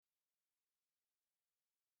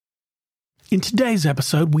In today's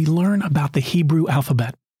episode, we learn about the Hebrew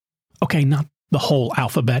alphabet. Okay, not the whole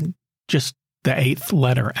alphabet, just the 8th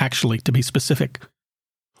letter, actually, to be specific.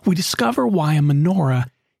 We discover why a menorah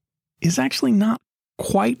is actually not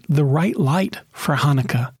quite the right light for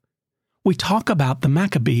Hanukkah. We talk about the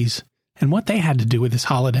Maccabees and what they had to do with this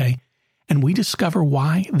holiday, and we discover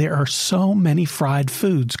why there are so many fried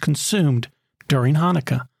foods consumed during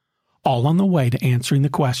Hanukkah, all on the way to answering the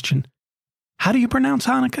question, how do you pronounce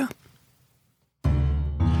Hanukkah?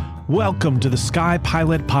 Welcome to the Sky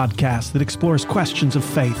Pilot podcast that explores questions of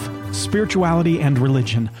faith, spirituality, and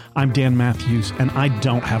religion. I'm Dan Matthews, and I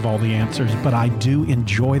don't have all the answers, but I do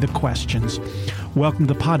enjoy the questions. Welcome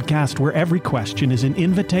to the podcast where every question is an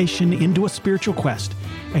invitation into a spiritual quest,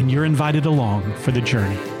 and you're invited along for the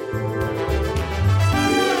journey.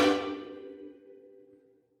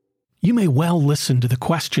 You may well listen to the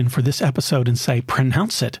question for this episode and say,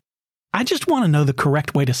 pronounce it. I just want to know the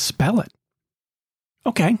correct way to spell it.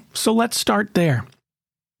 Okay, so let's start there.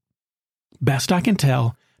 Best I can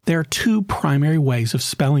tell, there are two primary ways of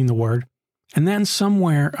spelling the word, and then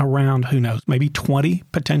somewhere around, who knows, maybe 20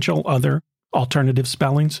 potential other alternative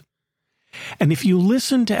spellings. And if you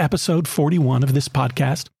listen to episode 41 of this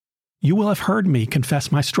podcast, you will have heard me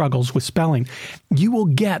confess my struggles with spelling. You will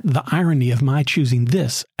get the irony of my choosing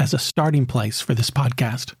this as a starting place for this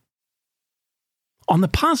podcast. On the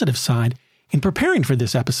positive side, in preparing for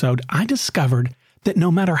this episode, I discovered that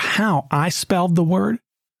no matter how I spelled the word,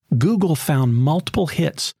 Google found multiple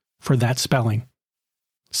hits for that spelling.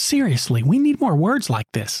 Seriously, we need more words like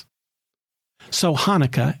this. So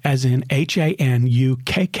Hanukkah, as in Hanukkah,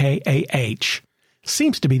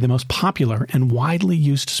 seems to be the most popular and widely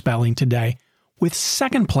used spelling today, with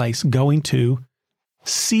second place going to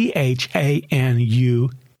Chanukah.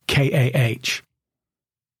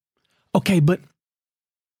 Okay, but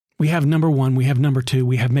we have number one, we have number two,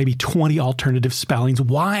 we have maybe 20 alternative spellings.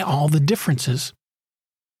 Why all the differences?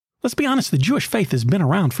 Let's be honest, the Jewish faith has been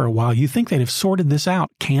around for a while. You think they'd have sorted this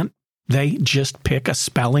out. Can't they just pick a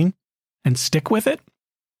spelling and stick with it?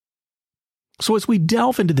 So as we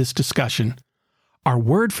delve into this discussion, our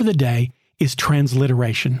word for the day is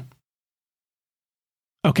transliteration.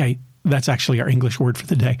 Okay, that's actually our English word for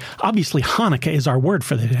the day. Obviously, Hanukkah is our word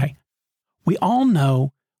for the day. We all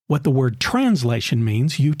know what the word translation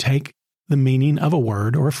means. You take the meaning of a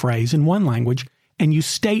word or a phrase in one language and you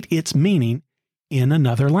state its meaning in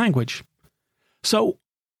another language. So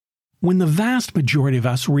when the vast majority of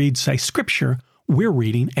us read, say, Scripture, we're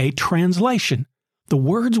reading a translation. The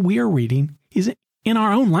words we are reading is in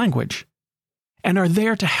our own language and are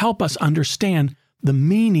there to help us understand the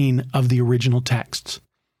meaning of the original texts.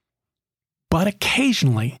 But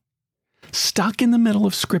occasionally, stuck in the middle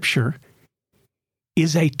of Scripture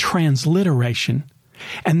is a transliteration.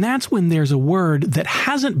 And that's when there's a word that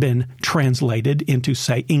hasn't been translated into,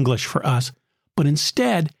 say, English for us, but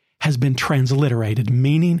instead has been transliterated,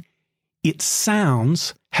 meaning its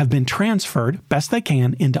sounds have been transferred, best they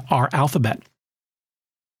can, into our alphabet.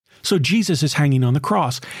 So Jesus is hanging on the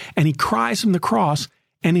cross, and he cries from the cross,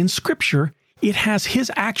 and in Scripture, it has his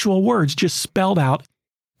actual words just spelled out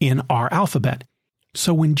in our alphabet.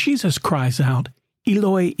 So when Jesus cries out,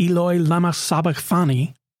 Eloi, Eloi, lama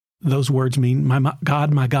sabachthani, those words mean, my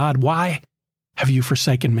God, why have you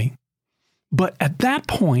forsaken me? But at that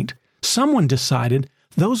point, someone decided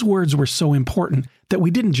those words were so important that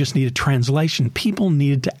we didn't just need a translation. People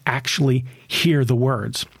needed to actually hear the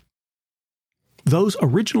words. Those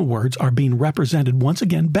original words are being represented once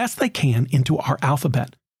again, best they can, into our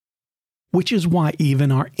alphabet, which is why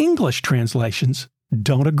even our English translations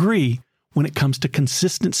don't agree when it comes to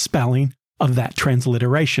consistent spelling of that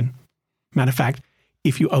transliteration. Matter of fact,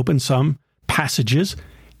 if you open some passages,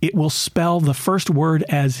 it will spell the first word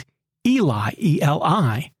as Eli,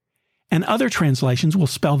 E-L-I, and other translations will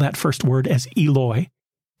spell that first word as Eloi,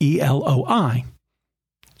 E-L-O-I.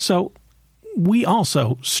 So we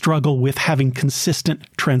also struggle with having consistent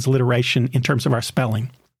transliteration in terms of our spelling.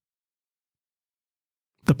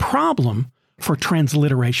 The problem for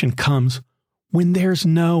transliteration comes when there's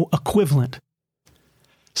no equivalent.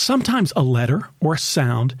 Sometimes a letter or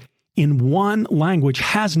sound in one language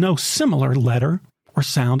has no similar letter or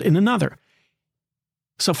sound in another.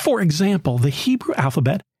 So, for example, the Hebrew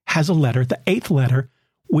alphabet has a letter, the 8th letter,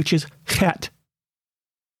 which is chet,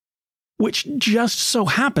 which just so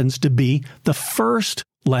happens to be the first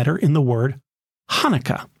letter in the word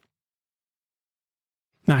Hanukkah.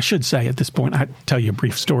 Now, I should say at this point, I'd tell you a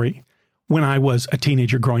brief story. When I was a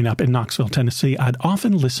teenager growing up in Knoxville, Tennessee, I'd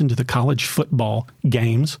often listen to the college football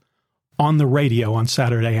games on the radio on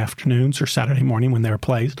Saturday afternoons or Saturday morning when they were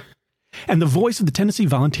played. And the voice of the Tennessee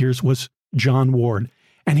Volunteers was John Ward.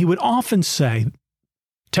 And he would often say,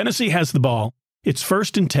 Tennessee has the ball. It's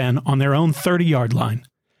 1st and 10 on their own 30-yard line.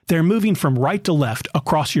 They're moving from right to left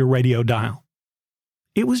across your radio dial.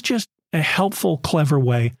 It was just a helpful, clever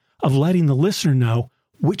way of letting the listener know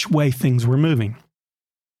which way things were moving.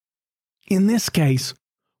 In this case,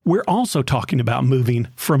 we're also talking about moving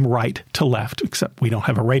from right to left, except we don't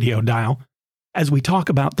have a radio dial, as we talk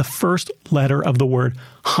about the first letter of the word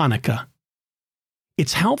Hanukkah.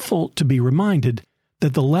 It's helpful to be reminded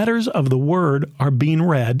that the letters of the word are being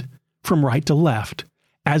read from right to left,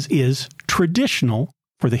 as is traditional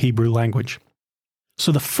for the Hebrew language.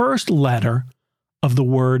 So the first letter of the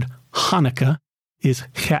word Hanukkah is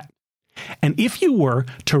Chet. And if you were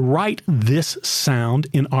to write this sound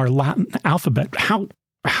in our Latin alphabet, how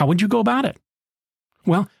would you go about it?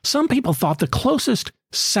 Well, some people thought the closest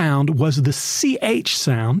sound was the CH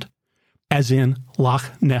sound, as in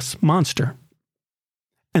Loch Ness Monster.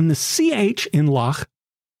 And the CH in Loch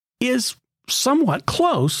is somewhat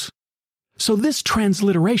close, so this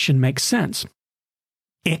transliteration makes sense.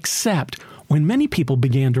 Except when many people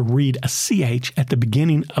began to read a CH at the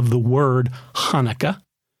beginning of the word Hanukkah,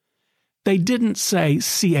 they didn't say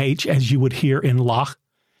CH as you would hear in Loch.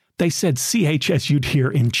 They said CH as you'd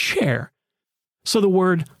hear in chair. So the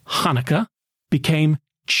word Hanukkah became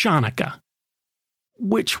Chanukah,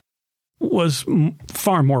 which was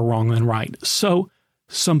far more wrong than right. So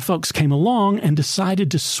some folks came along and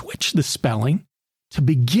decided to switch the spelling to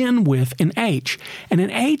begin with an H. And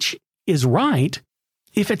an H is right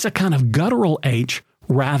if it's a kind of guttural H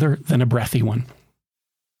rather than a breathy one.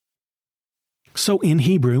 So in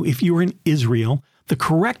Hebrew, if you were in Israel, the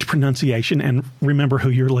correct pronunciation, and remember who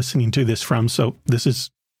you're listening to this from, so this is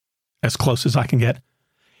as close as I can get,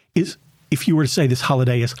 is if you were to say this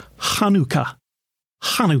holiday is Hanukkah.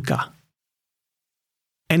 Hanukkah.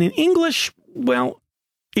 And in English, well,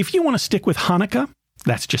 if you want to stick with Hanukkah,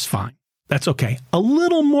 that's just fine. That's okay. A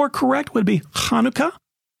little more correct would be Hanukkah.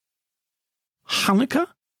 Hanukkah.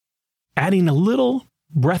 Adding a little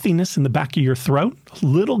breathiness in the back of your throat, a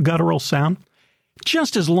little guttural sound,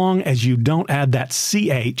 just as long as you don't add that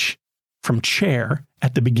CH from chair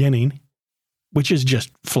at the beginning, which is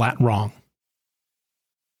just flat wrong.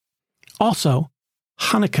 Also,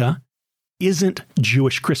 Hanukkah isn't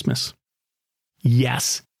Jewish Christmas.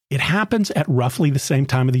 Yes, it happens at roughly the same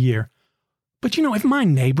time of the year. But if my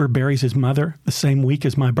neighbor buries his mother the same week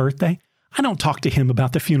as my birthday, I don't talk to him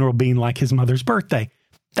about the funeral being like his mother's birthday.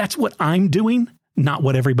 That's what I'm doing, not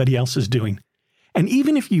what everybody else is doing. And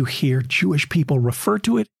even if you hear Jewish people refer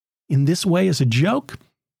to it in this way as a joke,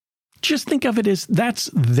 just think of it as that's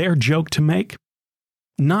their joke to make,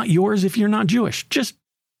 not yours if you're not Jewish. Just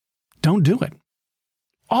don't do it.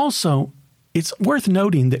 Also, it's worth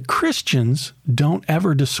noting that Christians don't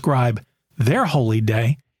ever describe their holy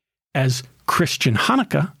day as Christian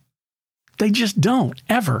Hanukkah. They just don't,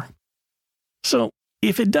 ever. So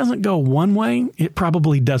if it doesn't go one way, it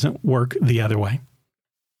probably doesn't work the other way.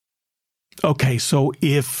 Okay, so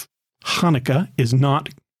if Hanukkah is not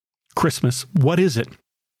Christmas, what is it?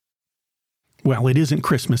 Well, it isn't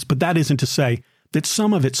Christmas, but that isn't to say that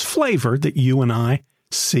some of its flavor that you and I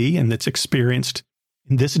see and that's experienced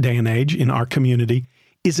in this day and age in our community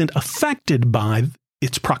isn't affected by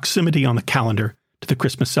its proximity on the calendar to the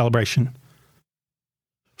Christmas celebration.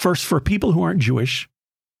 First, for people who aren't Jewish,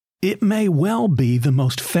 it may well be the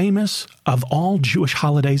most famous of all Jewish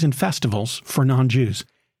holidays and festivals for non-Jews.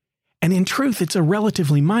 And in truth, it's a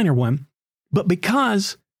relatively minor one, but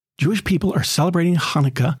because Jewish people are celebrating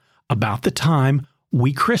Hanukkah about the time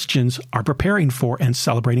we Christians are preparing for and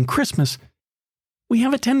celebrating Christmas, we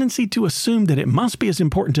have a tendency to assume that it must be as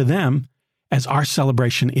important to them as our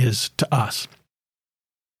celebration is to us.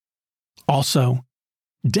 Also,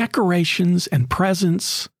 decorations and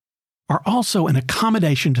presents are also an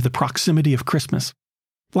accommodation to the proximity of Christmas.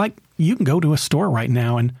 Like, you can go to a store right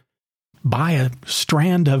now and buy a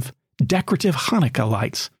strand of decorative Hanukkah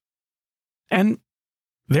lights. And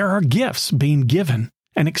there are gifts being given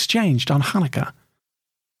and exchanged on Hanukkah.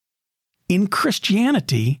 In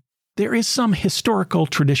Christianity, there is some historical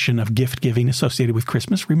tradition of gift giving associated with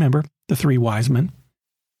Christmas. Remember the three wise men.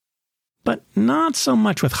 But not so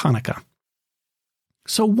much with Hanukkah.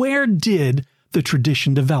 So where did the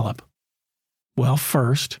tradition develop? Well,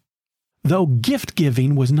 first, though gift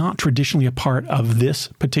giving was not traditionally a part of this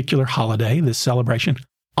particular holiday, this celebration,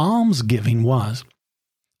 almsgiving was.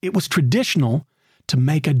 It was traditional to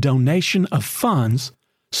make a donation of funds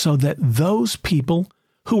so that those people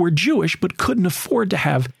who were Jewish but couldn't afford to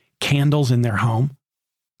have candles in their home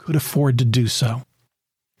could afford to do so.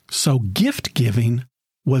 So gift giving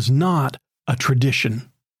was not a tradition.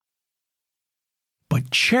 But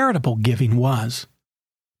charitable giving was.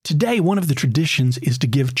 Today, one of the traditions is to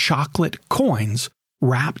give chocolate coins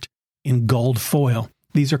wrapped in gold foil.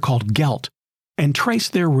 These are called gelt, and trace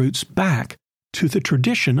their roots back to the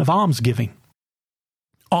tradition of almsgiving.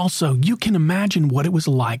 Also, you can imagine what it was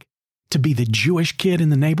like to be the Jewish kid in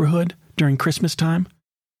the neighborhood during Christmas time.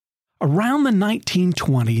 Around the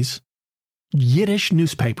 1920s, Yiddish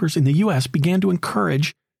newspapers in the U.S. began to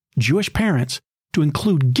encourage Jewish parents to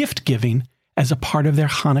include gift giving as a part of their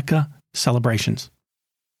Hanukkah celebrations.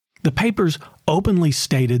 The papers openly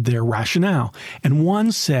stated their rationale, and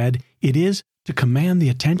one said it is to command the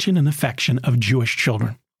attention and affection of Jewish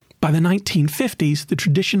children. By the 1950s, the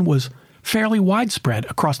tradition was fairly widespread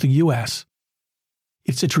across the U.S.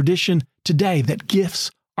 It's a tradition today that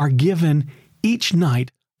gifts are given each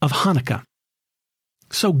night of Hanukkah.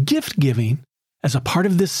 So gift giving as a part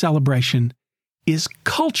of this celebration is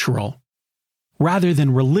cultural rather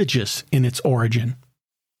than religious in its origin.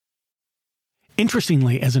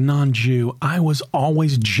 Interestingly, as a non-Jew, I was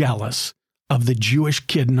always jealous of the Jewish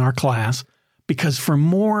kid in our class because for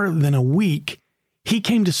more than a week, he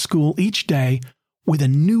came to school each day with a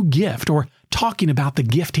new gift or talking about the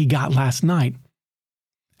gift he got last night.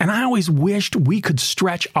 And I always wished we could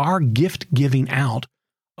stretch our gift giving out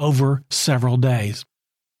over several days.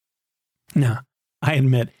 Now, I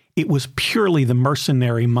admit it was purely the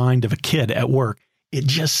mercenary mind of a kid at work. It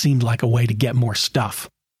just seemed like a way to get more stuff.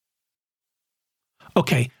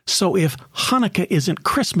 Okay, so if Hanukkah isn't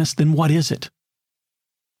Christmas, then what is it?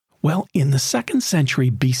 Well, in the 2nd century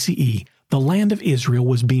BCE, the land of Israel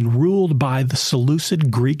was being ruled by the Seleucid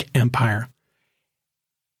Greek Empire.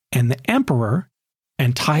 And the emperor,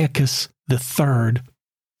 Antiochus III,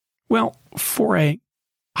 well, for a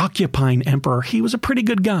occupying emperor, he was a pretty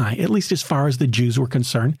good guy, at least as far as the Jews were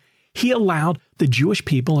concerned. He allowed the Jewish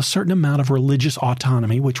people a certain amount of religious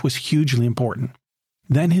autonomy, which was hugely important.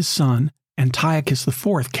 Then his son, Antiochus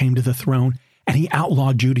IV, came to the throne, and he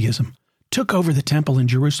outlawed Judaism, took over the temple in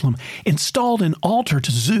Jerusalem, installed an altar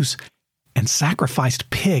to Zeus, and sacrificed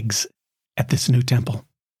pigs at this new temple.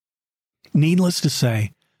 Needless to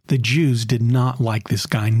say, the Jews did not like this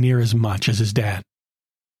guy near as much as his dad.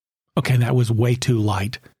 Okay, that was way too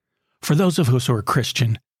light. For those of us who are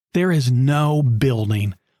Christian, there is no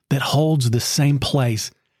building that holds the same place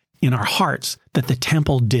in our hearts that the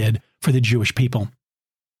temple did for the Jewish people.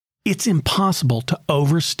 It's impossible to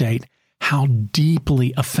overstate how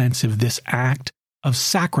deeply offensive this act of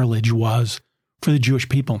sacrilege was for the Jewish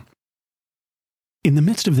people. In the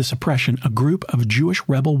midst of this oppression, a group of Jewish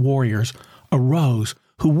rebel warriors arose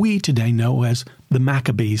who we today know as the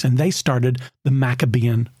Maccabees, and they started the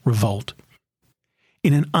Maccabean Revolt.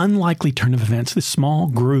 In an unlikely turn of events, this small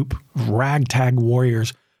group of ragtag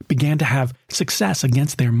warriors began to have success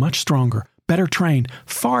against their much stronger, better trained,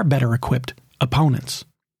 far better equipped opponents,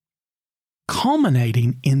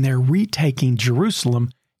 culminating in their retaking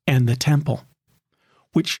Jerusalem and the temple,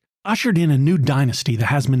 which ushered in a new dynasty, the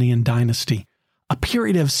Hasmonean dynasty, a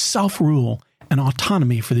period of self-rule and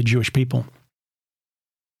autonomy for the Jewish people.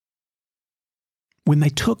 When they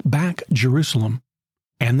took back Jerusalem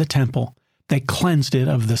and the temple, they cleansed it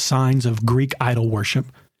of the signs of Greek idol worship,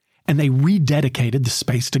 and they rededicated the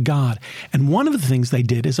space to God. And one of the things they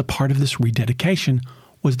did as a part of this rededication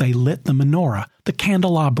was they lit the menorah, the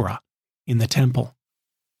candelabra, in the temple.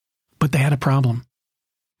 But they had a problem.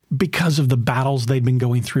 Because of the battles they'd been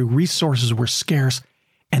going through, resources were scarce,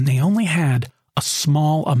 and they only had a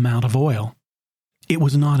small amount of oil. It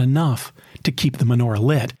was not enough to keep the menorah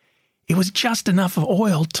lit. It was just enough of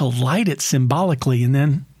oil to light it symbolically and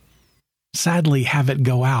then, sadly, have it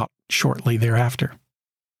go out shortly thereafter.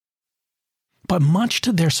 But much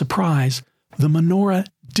to their surprise, the menorah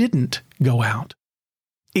didn't go out.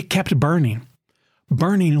 It kept burning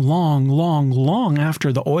long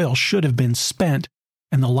after the oil should have been spent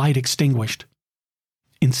and the light extinguished.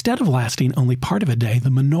 Instead of lasting only part of a day, the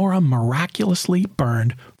menorah miraculously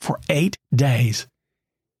burned for 8 days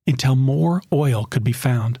until more oil could be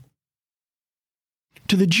found.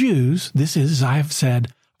 To the Jews, this is, as I have said,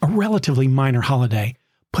 a relatively minor holiday,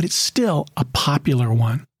 but it's still a popular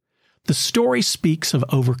one. The story speaks of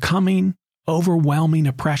overcoming overwhelming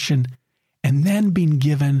oppression and then being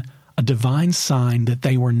given a divine sign that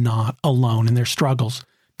they were not alone in their struggles.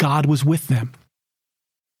 God was with them.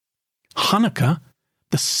 Hanukkah,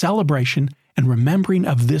 the celebration and remembering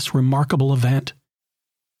of this remarkable event,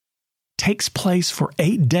 takes place for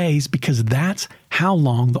 8 days because that's how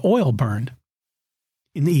long the oil burned.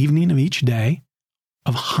 In the evening of each day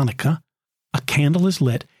of Hanukkah, a candle is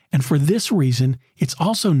lit, and for this reason, it's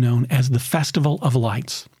also known as the Festival of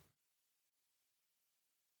Lights.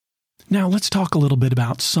 Now let's talk a little bit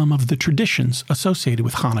about some of the traditions associated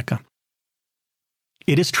with Hanukkah.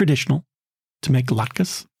 It is traditional to make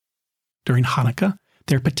latkes during Hanukkah.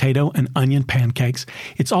 They're potato and onion pancakes.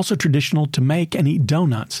 It's also traditional to make and eat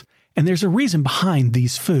donuts. And there's a reason behind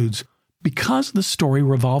these foods. Because the story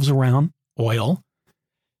revolves around oil,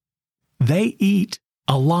 they eat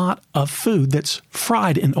a lot of food that's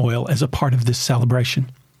fried in oil as a part of this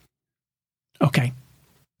celebration. Okay,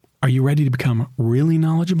 are you ready to become really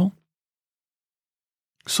knowledgeable?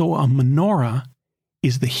 So a menorah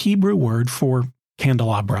is the Hebrew word for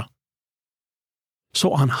candelabra.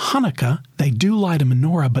 So on Hanukkah, they do light a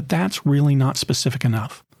menorah, but that's really not specific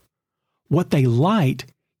enough. What they light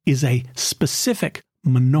is a specific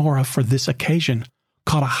menorah for this occasion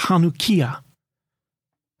called a Hanukkiah.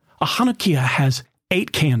 A Hanukkiah has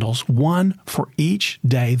 8 candles, one for each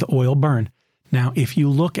day the oil burned. Now, if you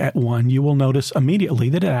look at one, you will notice immediately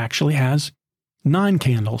that it actually has 9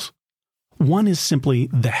 candles. One is simply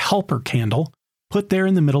the helper candle, put there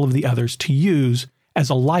in the middle of the others to use as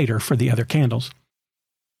a lighter for the other candles.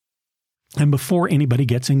 And before anybody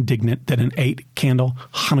gets indignant that an 8-candle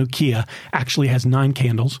Hanukkiah actually has 9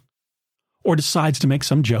 candles, or decides to make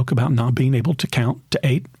some joke about not being able to count to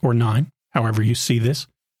 8 or 9, however you see this,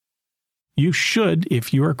 you should,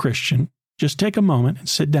 if you are a Christian, just take a moment and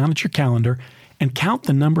sit down at your calendar and count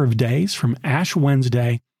the number of days from Ash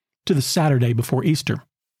Wednesday to the Saturday before Easter,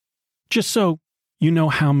 just so you know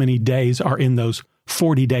how many days are in those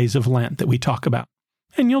 40 days of Lent that we talk about.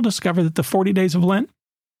 And you'll discover that the 40 days of Lent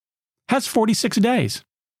has 46 days.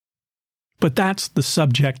 But that's the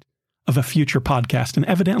subject of a future podcast, and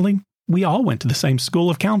evidently, we all went to the same school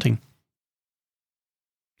of counting.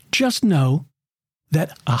 Just know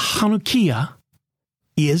that a Hanukkiah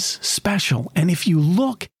is special, and if you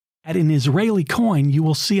look at an Israeli coin, you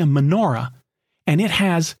will see a menorah, and it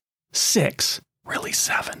has 6, really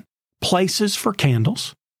 7, places for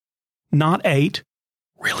candles, not 8,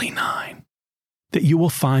 really 9, that you will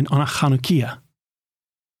find on a Hanukkiah.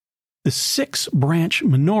 The 6-branch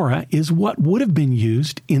menorah is what would have been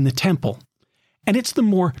used in the temple, and it's the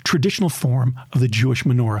more traditional form of the Jewish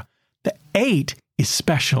menorah. The 8 is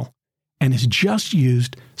special and is just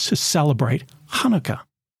used to celebrate Hanukkah.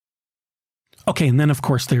 Okay, and then of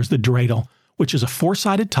course there's the dreidel, which is a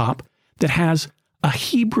 4-sided top that has a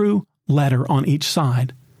Hebrew letter on each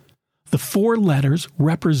side. The 4 letters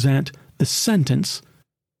represent the sentence,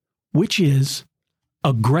 which is,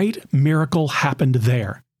 "A great miracle happened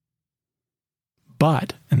there."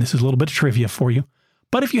 But, and this is a little bit of trivia for you,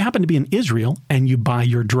 but if you happen to be in Israel and you buy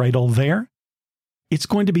your dreidel there, it's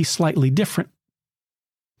going to be slightly different,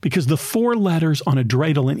 because the 4 letters on a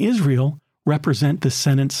dreidel in Israel represent the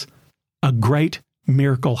sentence, "A great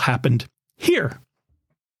miracle happened here."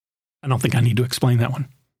 I don't think I need to explain that one.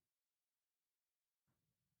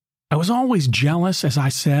 I was always jealous, as I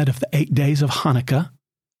said, of the 8 days of Hanukkah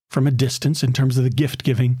from a distance in terms of the gift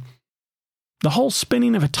giving. The whole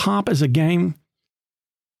spinning of a top as a game,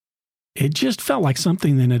 it just felt like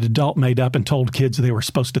something that an adult made up and told kids they were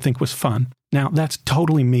supposed to think was fun. Now, that's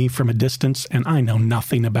totally me from a distance, and I know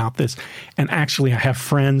nothing about this. And actually, I have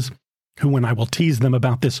friends who, when I will tease them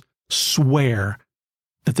about this, swear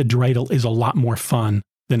that the dreidel is a lot more fun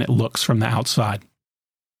than it looks from the outside.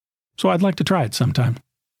 So I'd like to try it sometime.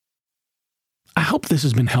 I hope this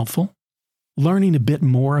has been helpful, learning a bit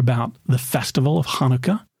more about the festival of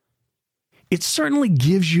Hanukkah. It certainly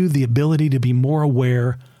gives you the ability to be more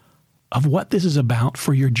aware of what this is about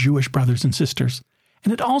for your Jewish brothers and sisters.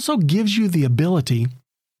 And it also gives you the ability,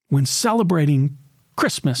 when celebrating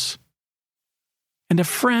Christmas, and a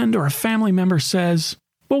friend or a family member says,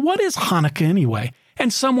 "Well, what is Hanukkah anyway?"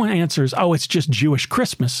 And someone answers, "Oh, it's just Jewish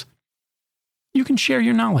Christmas." You can share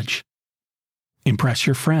your knowledge, impress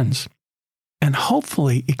your friends, and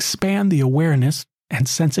hopefully expand the awareness and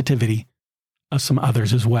sensitivity of some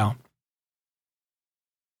others as well.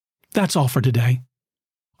 That's all for today.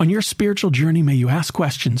 On your spiritual journey, may you ask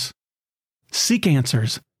questions, seek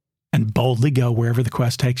answers, and boldly go wherever the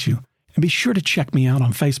quest takes you. And be sure to check me out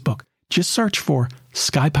on Facebook. Just search for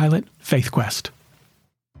SkyPilot Faith Quest.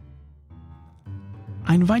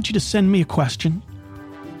 I invite you to send me a question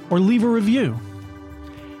or leave a review.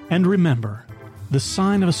 And remember, the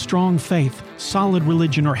sign of a strong faith, solid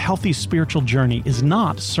religion, or healthy spiritual journey is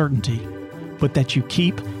not certainty, but that you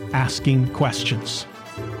keep asking questions.